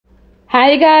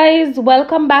Hi guys,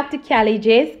 welcome back to Callie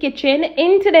J's Kitchen.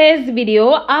 In today's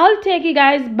video, I'll take you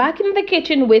guys back in the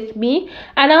kitchen with me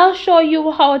and I'll show you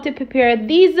how to prepare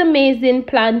these amazing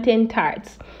plantain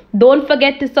tarts. Don't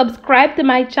forget to subscribe to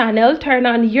my channel, turn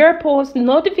on your post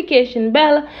notification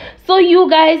bell so you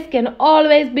guys can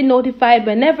always be notified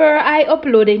whenever I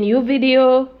upload a new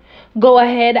video. Go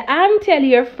ahead and tell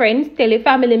your friends, tell your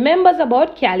family members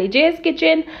about Callie J's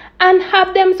Kitchen and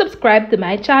have them subscribe to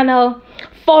my channel.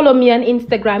 Follow me on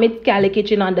Instagram, it's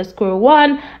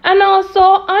CallieKitchen_1, and also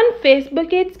on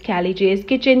Facebook, it's Callie J's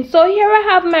Kitchen. So here I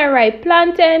have my ripe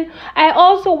plantain. I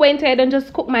also went ahead and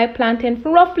just cooked my plantain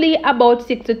for roughly about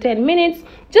 6 to 10 minutes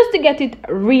just to get it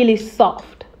really soft.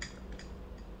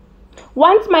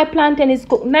 Once my plantain is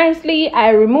cooked nicely,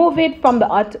 I remove it from the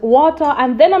hot water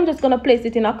and then I'm just going to place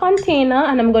it in a container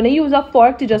and I'm going to use a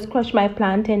fork to just crush my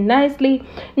plantain nicely.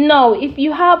 Now, if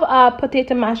you have a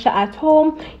potato masher at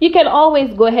home, you can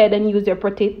always go ahead and use your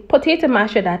potato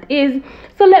masher that is.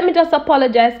 So let me just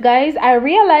apologize, guys. I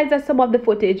realize that some of the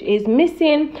footage is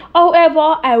missing.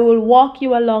 However, I will walk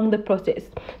you along the process.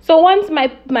 So once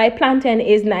my plantain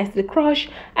is nicely crushed,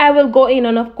 I will go in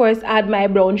and of course add my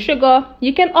brown sugar.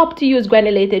 You can opt to use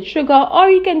granulated sugar or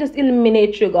you can just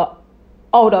eliminate sugar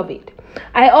out of it.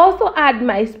 I also add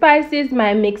my spices,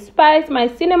 my mixed spice, my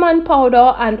cinnamon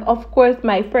powder, and of course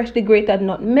my freshly grated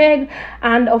nutmeg,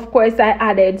 and of course I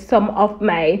added some of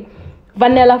my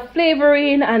vanilla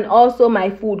flavoring and also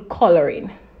my food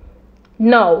coloring.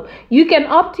 Now you can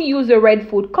opt to use a red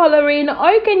food coloring or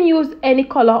you can use any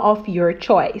color of your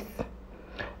choice.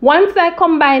 Once I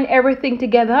combine everything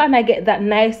together and I get that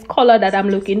nice color that I'm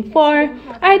looking for,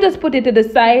 I just put it to the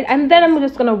side and then I'm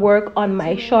just going to work on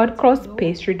my short crust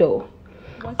pastry dough.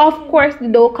 Of course, the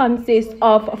dough consists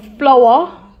of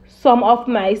flour, some of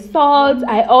my salt.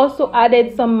 I also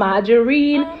added some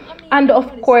margarine and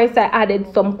of course I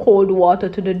added some cold water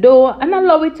to the dough and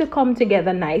allow it to come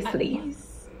together nicely.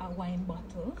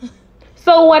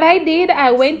 So what I did,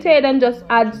 I went ahead and just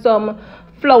add some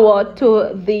flour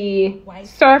to the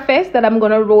surface that I'm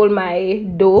gonna roll my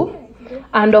dough,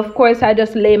 and of course I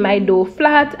just lay my dough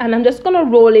flat and I'm just gonna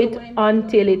roll it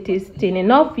until it is thin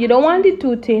enough. You don't want it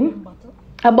too thin,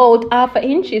 about ½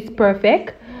 inch is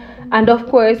perfect. And of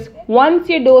course once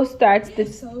your dough starts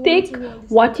to stick,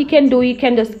 what you can do, you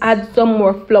can just add some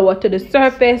more flour to the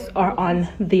surface or on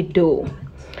the dough.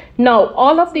 Now,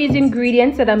 all of these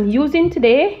ingredients that I'm using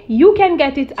today, you can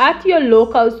get it at your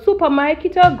local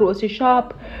supermarket or grocery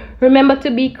shop. Remember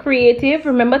to be creative,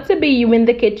 remember to be you in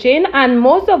the kitchen, and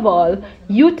most of all,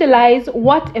 utilize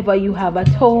whatever you have at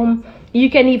home. You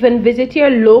can even visit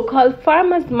your local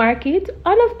farmers market,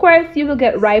 and of course, you will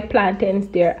get ripe plantains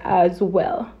there as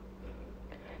well.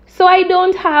 So I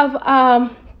don't have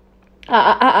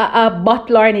a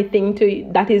bottle or anything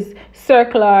that is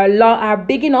circular long or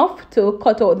big enough to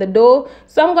cut out the dough,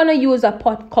 so I'm gonna use a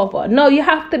pot cover. Now you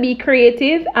have to be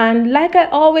creative, and like I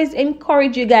always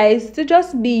encourage you guys to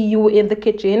just be you in the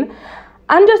kitchen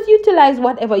and just utilize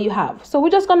whatever you have. So we're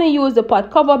just gonna use the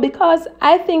pot cover because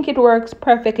I think it works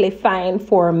perfectly fine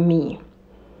for me.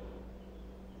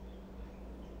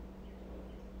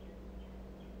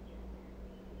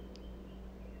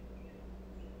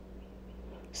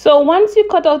 So once you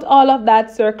cut out all of that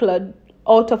circular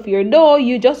out of your dough,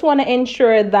 you just want to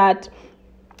ensure that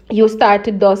you start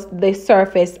to dust the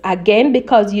surface again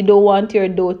because you don't want your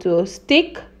dough to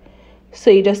stick. So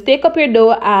you just take up your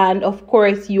dough and of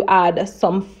course you add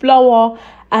some flour,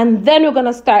 and then we're going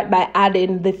to start by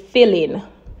adding the filling.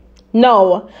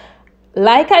 Now,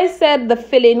 like I said, the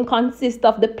filling consists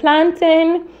of the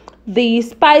plantain, the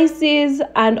spices,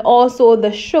 and also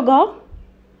the sugar,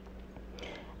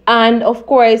 and of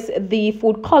course the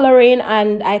food coloring,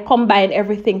 and I combine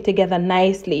everything together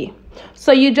nicely.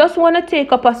 So you just want to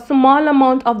take up a small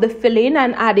amount of the filling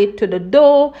and add it to the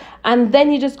dough, and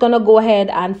then you're just going to go ahead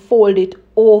and fold it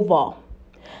over.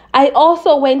 I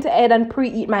also went ahead and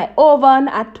preheat my oven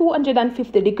at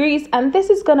 250 degrees, and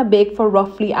this is going to bake for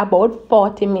roughly about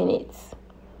 40 minutes.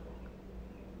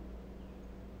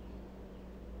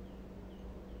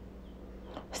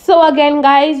 So again,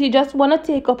 guys, you just want to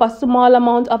take up a small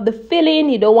amount of the filling.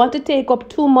 You don't want to take up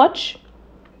too much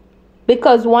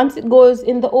because once it goes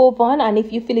in the oven and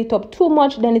if you fill it up too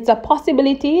much, then it's a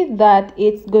possibility that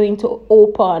it's going to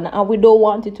open, and we don't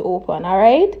want it to open. All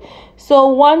right, so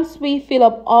once we fill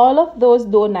up all of those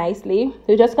dough nicely,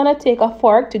 we're just going to take a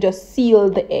fork to just seal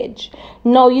the edge.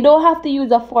 Now you don't have to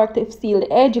use a fork to seal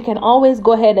the edge. You can always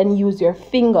go ahead and use your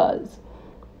fingers.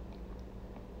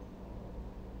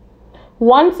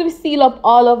 Once we seal up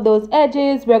all of those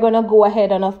edges, we're going to go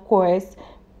ahead and of course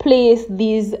place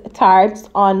these tarts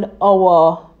on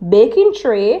our baking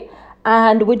tray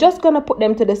and we're just gonna put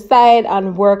them to the side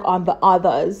and work on the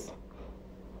others.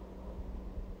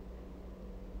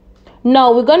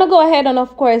 Now we're gonna go ahead and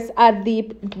of course add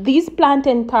these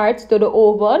plantain tarts to the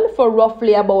oven for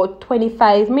roughly about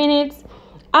 25 minutes.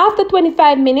 After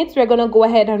 25 minutes, we're gonna go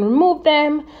ahead and remove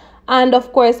them, and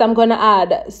of course I'm gonna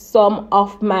add some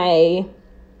of my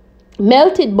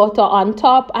melted butter on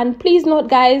top. And please note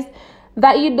guys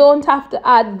that you don't have to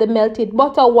add the melted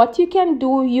butter. What you can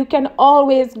do, you can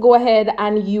always go ahead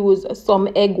and use some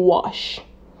egg wash.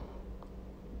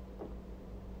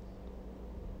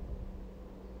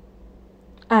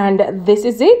 And this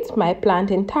is it, my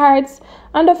plantain tarts.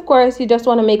 And of course you just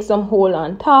want to make some hole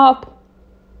on top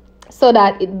so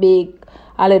that it bakes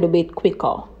a little bit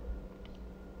quicker.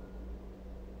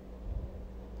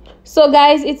 So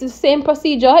guys, it's the same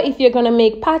procedure. If you're gonna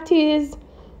make patties,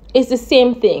 it's the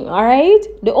same thing, all right?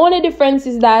 The only difference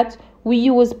is that we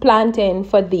use plantain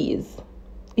for these.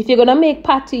 If you're gonna make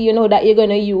patty, you know that you're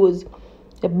gonna use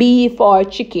beef or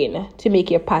chicken to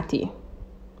make your patty.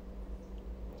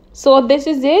 So this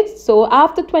is it. So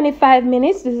after 25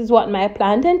 minutes, this is what my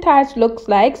plantain tarts looks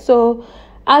like. So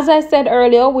as I said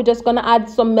earlier, we're just gonna add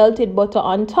some melted butter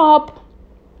on top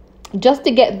just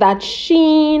to get that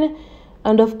sheen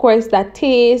and of course that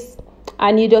taste.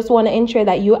 And you just want to ensure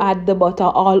that you add the butter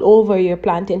all over your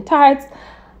plantain tarts.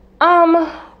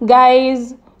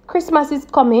 Guys, Christmas is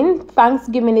coming,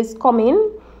 Thanksgiving is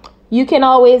coming. You can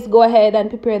always go ahead and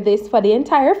prepare this for the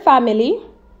entire family.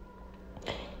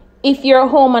 If you're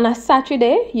home on a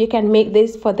Saturday, you can make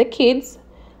this for the kids,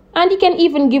 and you can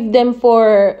even give them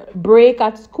for break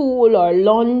at school or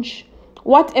lunch,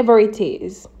 whatever it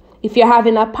is. If you're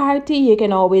having a party, you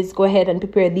can always go ahead and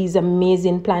prepare these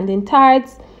amazing plantain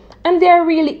tarts, and they're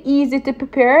really easy to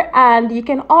prepare. And you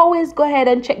can always go ahead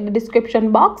and check the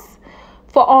description box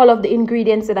for all of the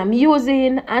ingredients that I'm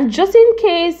using. And just in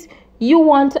case you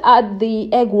want to add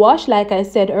the egg wash, like I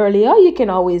said earlier, you can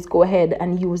always go ahead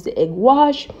and use the egg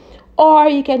wash, or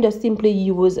you can just simply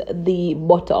use the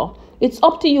butter. It's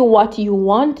up to you what you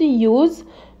want to use.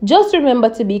 Just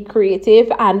remember to be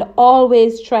creative and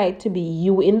always try to be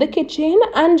you in the kitchen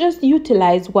and just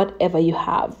utilize whatever you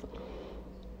have.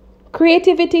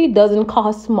 Creativity doesn't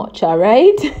cost much, all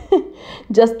right?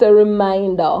 Just a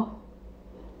reminder.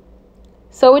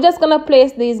 So we're just gonna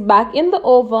place these back in the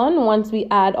oven once we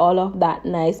add all of that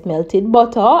nice melted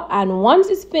butter. And once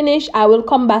it's finished, I will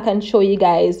come back and show you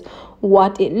guys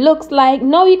what it looks like.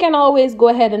 Now you can always go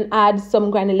ahead and add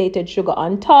some granulated sugar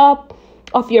on top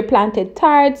of your plantain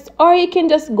tarts, or you can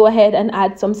just go ahead and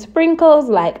add some sprinkles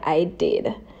like I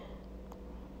did.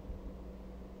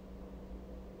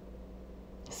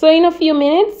 So in a few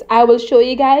minutes, I will show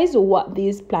you guys what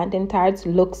these plantain tarts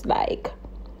looks like.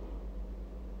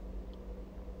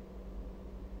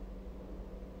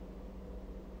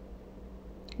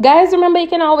 Guys, remember you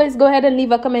can always go ahead and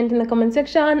leave a comment in the comment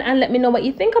section and let me know what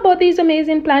you think about these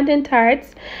amazing plantain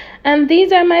tarts. And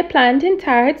these are my plantain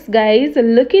tarts, guys,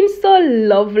 looking so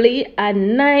lovely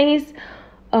and nice.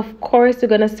 Of course, we're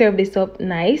gonna serve this up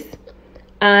nice.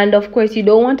 And of course, you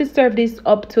don't want to serve this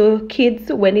up to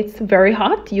kids when it's very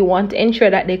hot. You want to ensure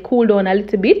that they cool down a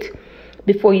little bit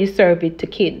before you serve it to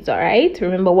kids, all right?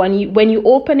 Remember, when you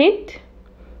open it,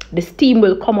 the steam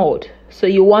will come out. So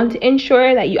you want to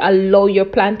ensure that you allow your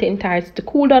plantain tarts to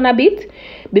cool down a bit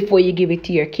before you give it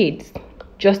to your kids.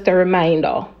 Just a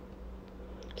reminder.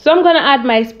 So I'm going to add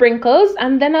my sprinkles,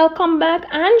 and then I'll come back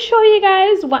and show you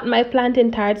guys what my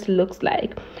plantain tarts looks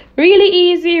like. Really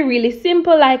easy, really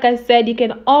simple. Like I said, you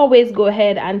can always go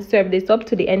ahead and serve this up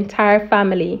to the entire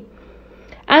family.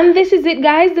 And this is it,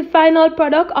 guys, the final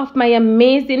product of my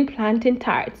amazing plantain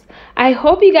tarts. I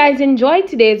hope you guys enjoyed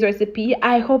today's recipe.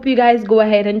 I hope you guys go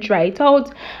ahead and try it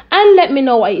out and let me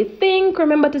know what you think.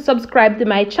 Remember to subscribe to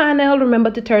my channel.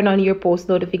 Remember to turn on your post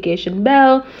notification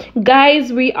bell.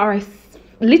 Guys, we are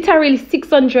literally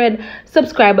 600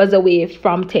 subscribers away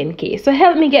from 10K. So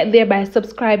help me get there by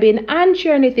subscribing and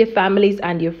sharing with your families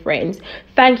and your friends.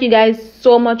 Thank you guys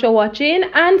so much for watching,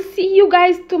 and see you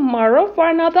guys tomorrow for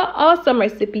another awesome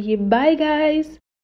recipe. Bye guys.